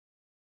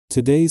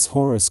Today's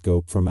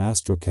horoscope from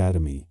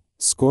Astrocademy,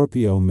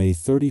 Scorpio May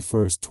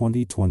 31,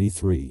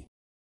 2023.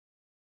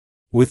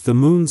 With the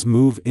moon's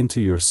move into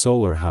your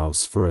solar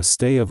house for a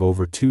stay of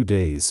over 2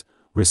 days,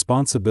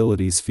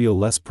 responsibilities feel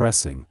less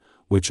pressing,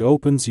 which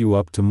opens you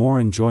up to more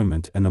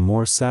enjoyment and a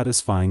more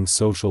satisfying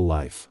social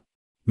life.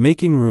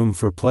 Making room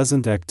for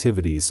pleasant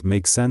activities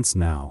makes sense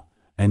now,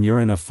 and you're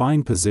in a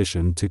fine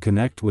position to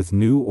connect with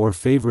new or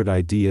favorite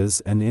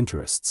ideas and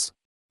interests.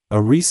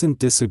 A recent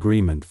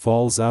disagreement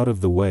falls out of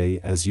the way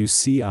as you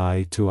see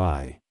eye to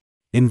eye.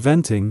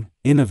 Inventing,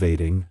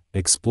 innovating,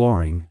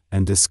 exploring,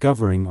 and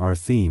discovering are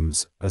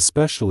themes,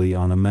 especially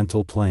on a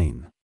mental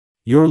plane.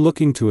 You're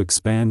looking to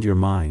expand your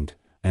mind,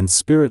 and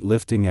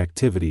spirit-lifting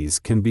activities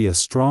can be a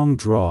strong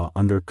draw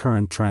under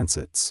current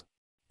transits.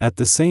 At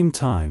the same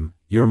time,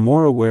 you're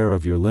more aware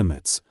of your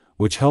limits,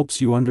 which helps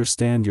you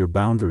understand your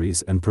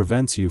boundaries and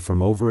prevents you from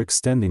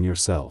overextending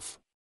yourself.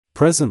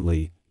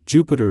 Presently,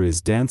 Jupiter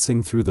is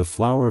dancing through the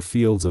flower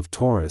fields of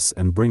Taurus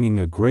and bringing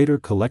a greater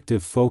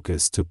collective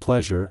focus to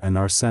pleasure and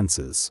our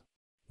senses.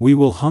 We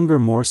will hunger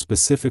more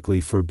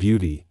specifically for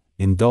beauty,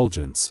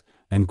 indulgence,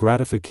 and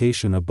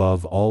gratification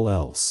above all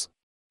else.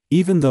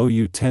 Even though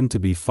you tend to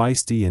be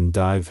feisty and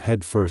dive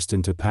headfirst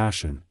into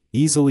passion,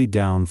 easily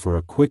down for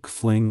a quick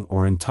fling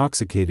or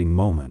intoxicating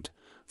moment,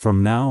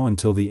 from now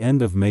until the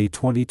end of May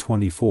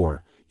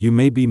 2024, you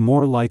may be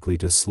more likely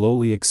to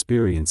slowly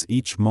experience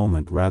each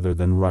moment rather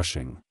than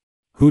rushing.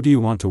 Who do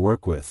you want to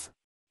work with?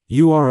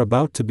 You are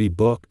about to be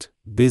booked,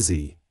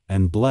 busy,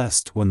 and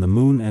blessed when the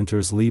moon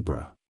enters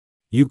Libra.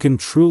 You can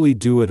truly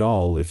do it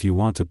all if you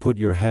want to put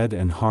your head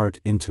and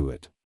heart into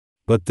it.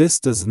 But this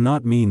does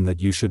not mean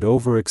that you should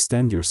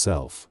overextend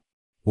yourself.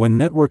 When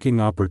networking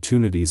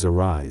opportunities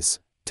arise,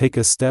 take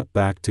a step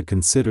back to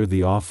consider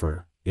the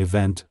offer,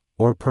 event,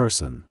 or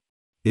person.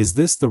 Is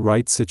this the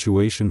right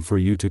situation for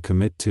you to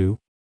commit to?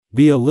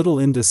 Be a little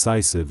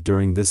indecisive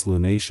during this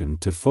lunation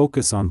to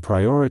focus on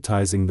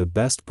prioritizing the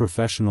best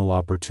professional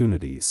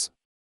opportunities.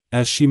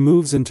 As she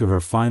moves into her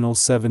final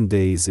 7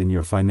 days in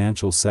your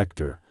financial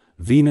sector,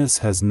 Venus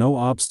has no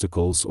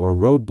obstacles or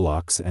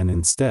roadblocks, and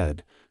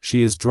instead,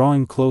 she is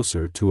drawing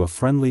closer to a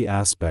friendly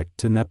aspect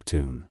to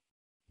Neptune.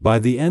 By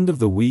the end of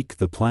the week,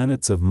 the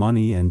planets of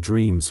money and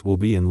dreams will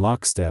be in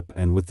lockstep,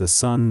 and with the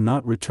Sun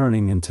not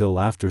returning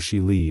until after she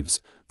leaves,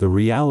 the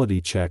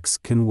reality checks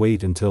can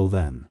wait until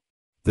then.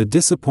 The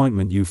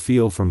disappointment you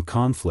feel from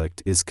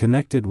conflict is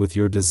connected with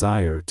your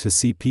desire to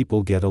see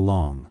people get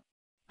along.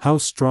 How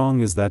strong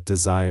is that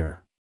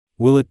desire?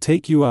 Will it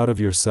take you out of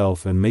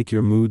yourself and make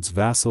your moods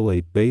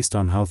vacillate based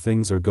on how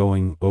things are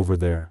going over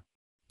there?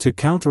 To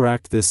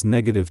counteract this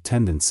negative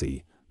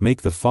tendency,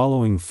 make the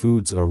following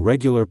foods a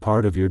regular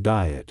part of your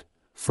diet: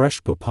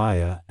 fresh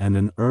papaya and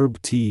an herb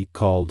tea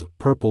called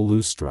purple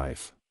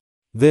loosestrife.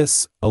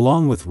 This,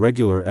 along with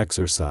regular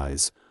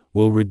exercise,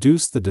 will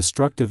reduce the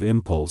destructive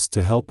impulse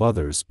to help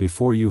others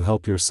before you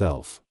help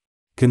yourself.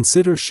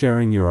 Consider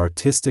sharing your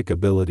artistic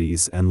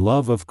abilities and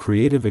love of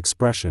creative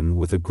expression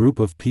with a group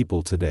of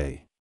people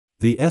today.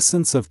 The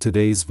essence of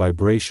today's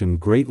vibration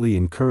greatly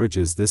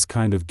encourages this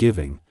kind of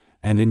giving,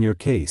 and in your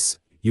case,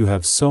 you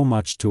have so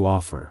much to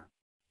offer.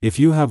 If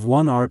you have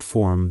one art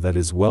form that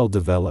is well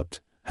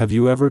developed, have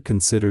you ever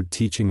considered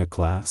teaching a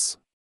class?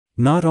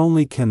 Not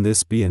only can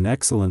this be an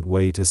excellent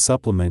way to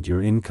supplement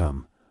your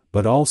income,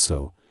 but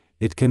also,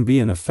 it can be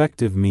an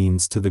effective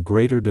means to the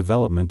greater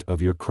development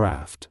of your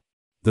craft.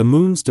 The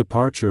moon's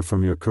departure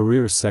from your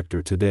career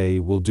sector today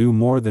will do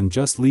more than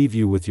just leave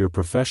you with your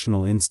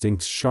professional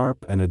instincts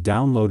sharp and a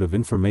download of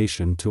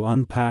information to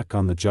unpack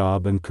on the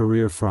job and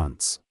career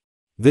fronts.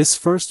 This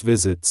first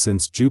visit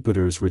since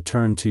Jupiter's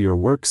return to your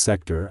work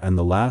sector and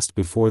the last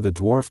before the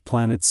dwarf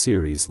planet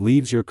Ceres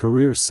leaves your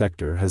career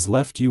sector has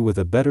left you with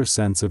a better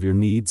sense of your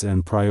needs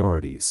and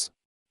priorities.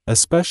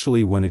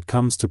 Especially when it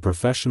comes to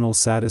professional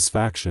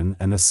satisfaction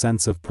and a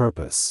sense of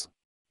purpose.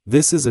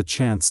 This is a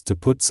chance to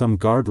put some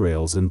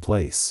guardrails in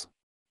place.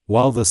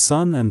 While the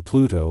Sun and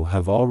Pluto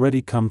have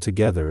already come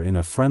together in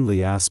a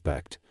friendly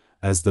aspect,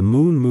 as the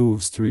moon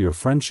moves through your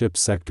friendship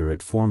sector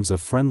it forms a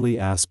friendly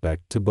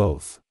aspect to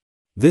both.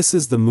 This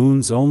is the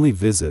moon's only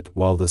visit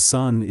while the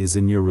Sun is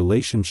in your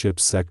relationship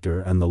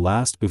sector and the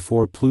last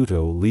before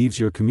Pluto leaves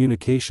your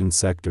communication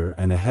sector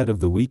and ahead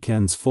of the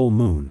weekend's full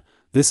moon.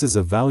 This is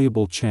a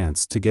valuable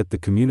chance to get the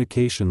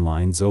communication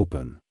lines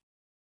open.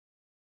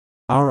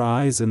 Our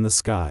eyes in the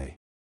sky.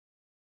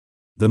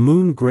 The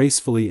moon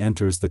gracefully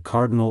enters the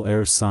cardinal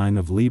air sign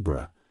of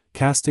Libra,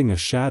 casting a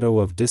shadow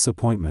of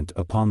disappointment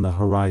upon the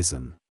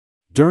horizon.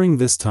 During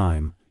this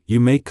time, you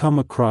may come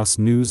across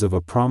news of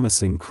a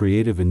promising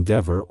creative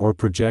endeavor or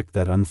project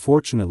that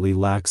unfortunately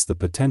lacks the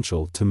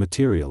potential to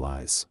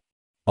materialize.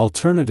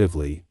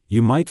 Alternatively,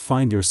 you might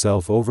find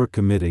yourself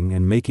overcommitting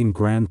and making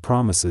grand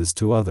promises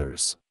to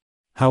others.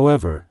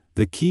 However,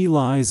 the key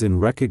lies in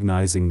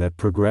recognizing that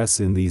progress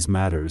in these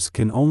matters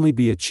can only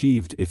be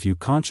achieved if you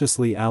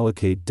consciously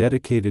allocate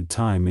dedicated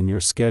time in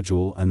your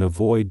schedule and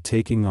avoid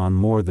taking on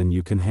more than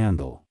you can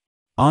handle.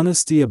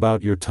 Honesty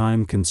about your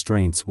time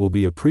constraints will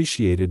be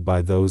appreciated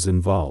by those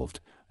involved,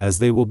 as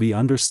they will be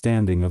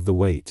understanding of the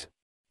weight.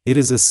 It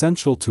is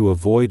essential to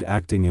avoid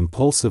acting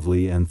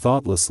impulsively and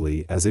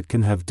thoughtlessly, as it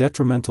can have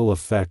detrimental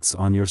effects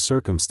on your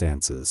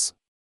circumstances.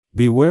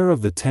 Beware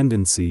of the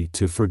tendency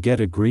to forget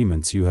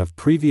agreements you have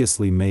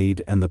previously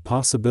made and the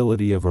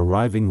possibility of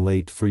arriving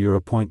late for your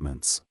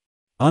appointments.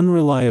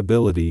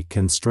 Unreliability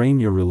can strain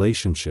your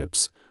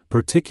relationships,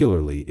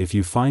 particularly if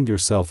you find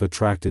yourself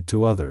attracted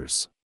to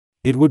others.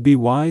 It would be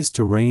wise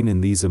to rein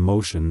in these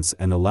emotions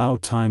and allow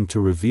time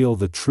to reveal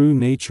the true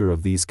nature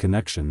of these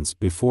connections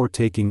before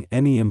taking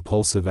any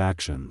impulsive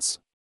actions.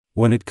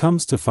 When it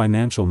comes to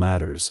financial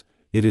matters,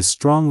 it is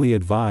strongly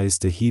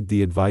advised to heed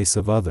the advice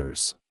of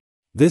others.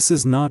 This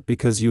is not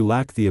because you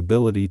lack the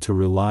ability to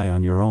rely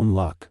on your own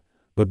luck,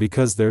 but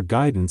because their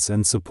guidance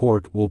and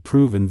support will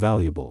prove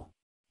invaluable.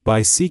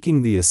 By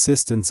seeking the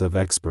assistance of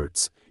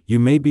experts, you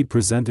may be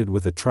presented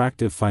with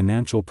attractive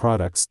financial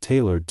products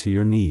tailored to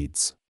your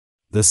needs.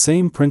 The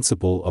same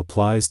principle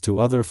applies to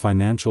other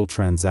financial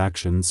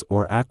transactions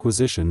or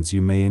acquisitions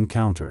you may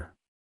encounter.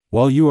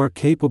 While you are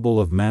capable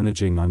of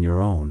managing on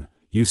your own,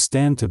 you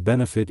stand to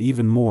benefit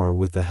even more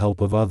with the help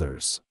of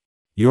others.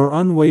 Your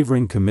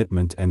unwavering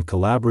commitment and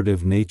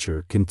collaborative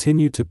nature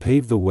continue to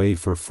pave the way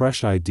for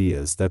fresh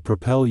ideas that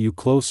propel you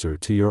closer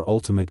to your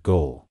ultimate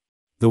goal.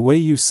 The way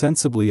you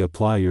sensibly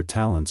apply your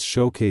talents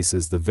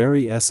showcases the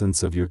very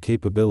essence of your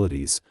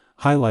capabilities,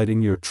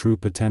 highlighting your true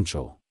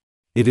potential.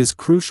 It is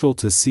crucial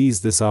to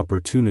seize this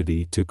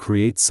opportunity to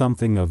create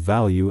something of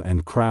value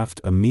and craft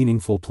a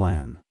meaningful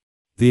plan.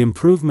 The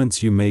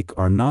improvements you make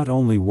are not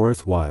only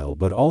worthwhile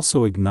but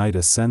also ignite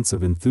a sense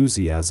of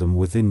enthusiasm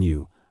within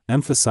you,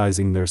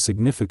 emphasizing their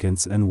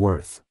significance and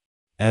worth.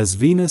 As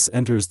Venus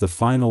enters the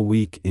final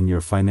week in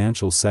your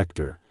financial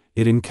sector,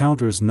 it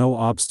encounters no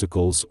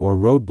obstacles or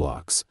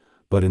roadblocks,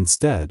 but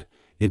instead,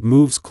 it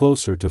moves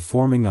closer to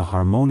forming a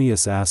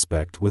harmonious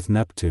aspect with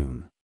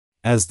Neptune.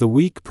 As the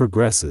week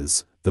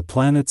progresses, the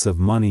planets of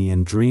money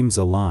and dreams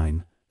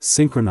align,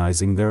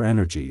 synchronizing their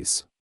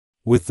energies.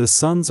 With the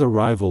Sun's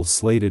arrival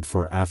slated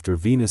for after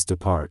Venus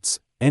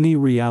departs, any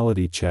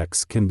reality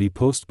checks can be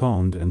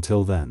postponed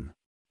until then.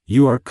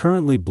 You are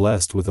currently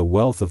blessed with a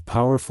wealth of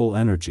powerful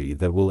energy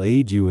that will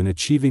aid you in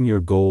achieving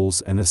your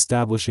goals and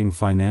establishing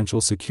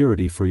financial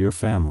security for your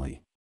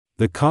family.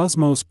 The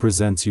cosmos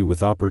presents you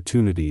with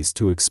opportunities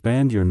to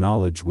expand your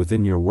knowledge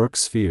within your work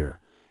sphere,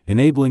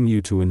 enabling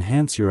you to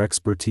enhance your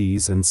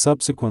expertise and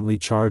subsequently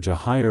charge a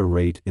higher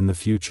rate in the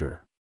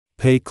future.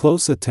 Pay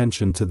close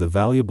attention to the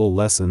valuable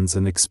lessons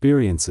and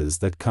experiences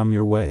that come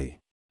your way.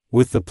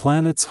 With the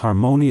planets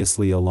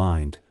harmoniously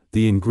aligned,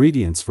 the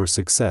ingredients for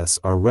success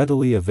are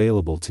readily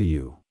available to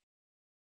you.